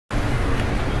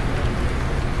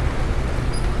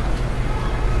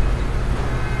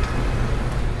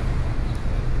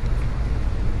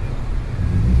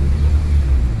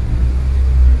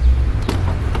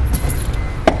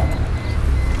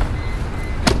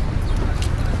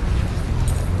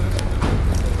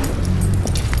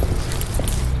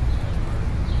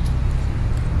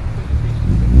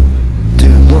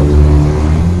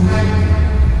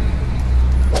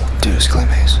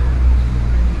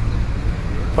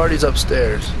party's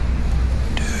upstairs.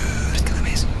 Dude, Kellee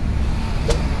Maize.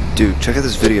 Dude, check out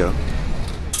this video.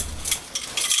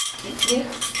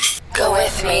 Go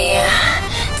with me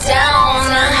down.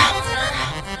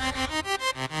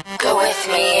 Go with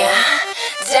me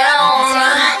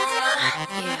down.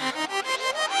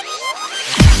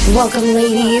 Welcome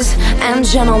ladies and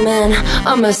gentlemen,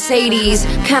 a Mercedes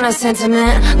kind of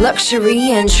sentiment,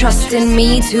 luxury and trust in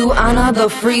me to honor the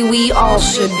free we all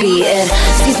should be. It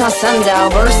sees my sundial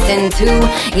burst into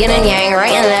yin and yang,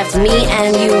 right and left, me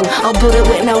and you. I'll build it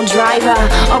with no driver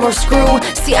or a screw.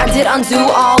 See, I did undo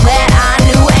all that I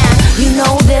knew, and you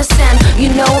know this and you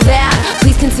know that.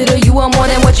 Please consider you are more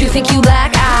than what you think you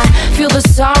lack. I feel the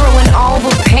sorrow and all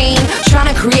the pain,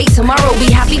 trying to create tomorrow,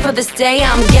 be happy for this day.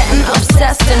 I'm getting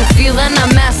obsessed and feeling a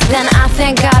mess. Then I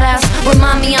thank God as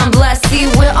remind me I'm blessed. See,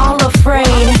 we're all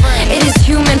afraid. It is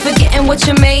human, forgetting what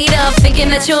you're made of, thinking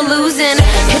that you're losing.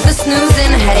 Hit the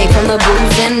snoozing, headache from the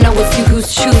boozing. Know it's you who's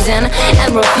choosing and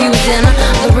refusing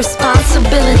the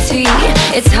responsibility.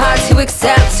 It's hard to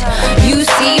accept, you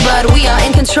see, but we are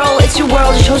in control. It's your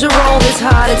world, you chose your role. It's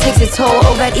hard, it takes its toll.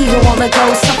 Oh, that ego won't let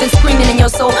go. Something screaming in your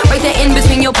soul, right there in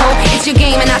between your pole. It's your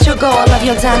game and not your goal. I love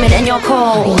your diamond and your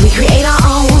coal. We create our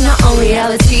own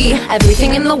reality.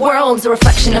 Everything in the world's a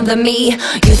reflection of the me.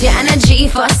 Use your energy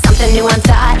for something new on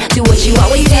thought. Do what you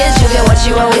always did, you'll get what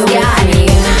you always got.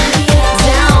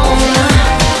 Down,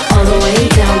 all the way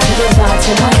down to the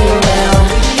bottom of your well.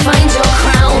 Find your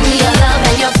crown, your love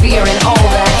and your fear and all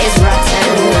that is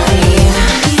rotten.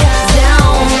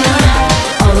 Down,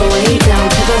 all the way down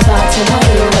to the bottom of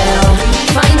your well.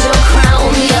 Find your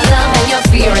crown, your love and your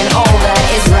fear and all that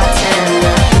is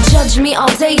rotten. Judge me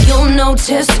all day, you'll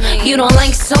notice you don't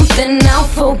like something, now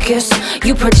focus.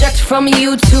 You project from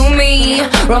you to me,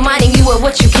 reminding you of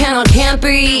what you can or can't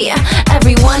be.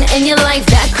 Everyone in your life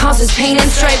that causes pain and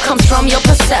strife comes from your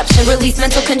perception. Release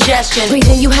mental congestion.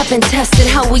 Breathing, you have been tested.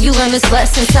 How will you learn this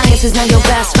lesson? Science is not your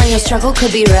best friend. Your struggle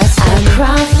could be rest. I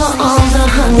cry for all the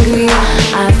hungry.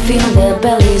 I feel their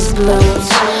bellies bloat.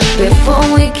 Before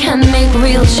we can make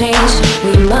real change,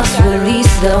 we must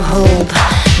release the hope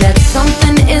that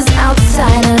something is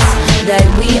outside us, that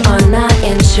we are not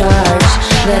in charge,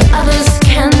 that others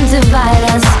can divide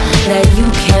us, that you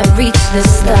can't reach the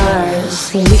stars.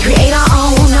 We create our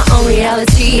own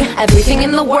reality. Everything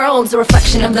in the world's a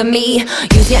reflection of the me.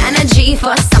 Use your energy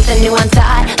for something new on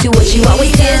thought. Do what you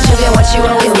always did, you'll get what you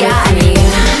always got.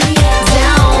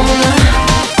 Down,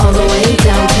 all the way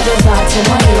down to the bottom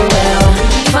of your well.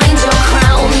 Find your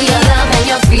crown, your love and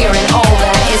your fear and all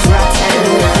that is rotten.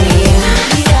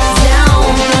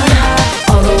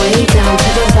 All the way down to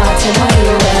the bottom of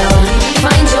your well.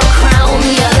 Find your crown,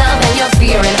 your love and your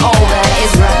fear and all that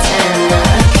is rotten.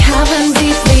 A cavern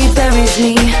deeply buries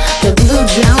me, the blue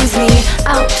drowns me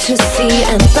out to sea,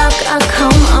 and back I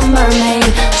come a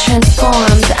mermaid,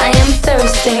 transformed. I am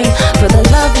thirsty for the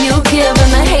love you give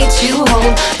and the hate you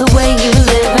hold, the way you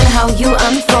live and how you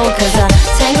unfold. Cause I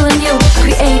tangle in you,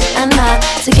 create and not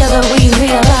together we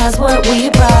realize what we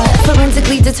brought.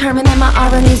 Forensically determined that my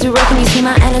aura needs to work, and you see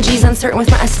my energy's uncertain with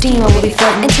my esteem. I will be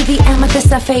floating into the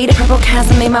amethyst I fade. A purple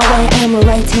chasm made my way. I am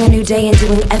writing a new day and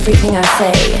doing everything I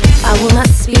say. I will not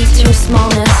speak to your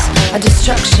smallness, a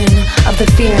destruction of the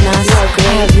fear in us. I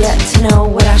have yet to know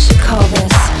what I should call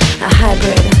this, a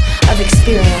hybrid of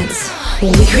experience.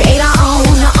 We create our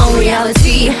own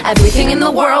reality. Everything in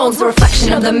the world's a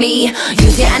reflection of the me.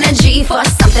 Use your energy for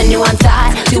something new on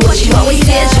thought. Do what you always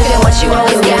did, you'll get what you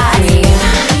always got.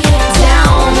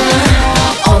 Down,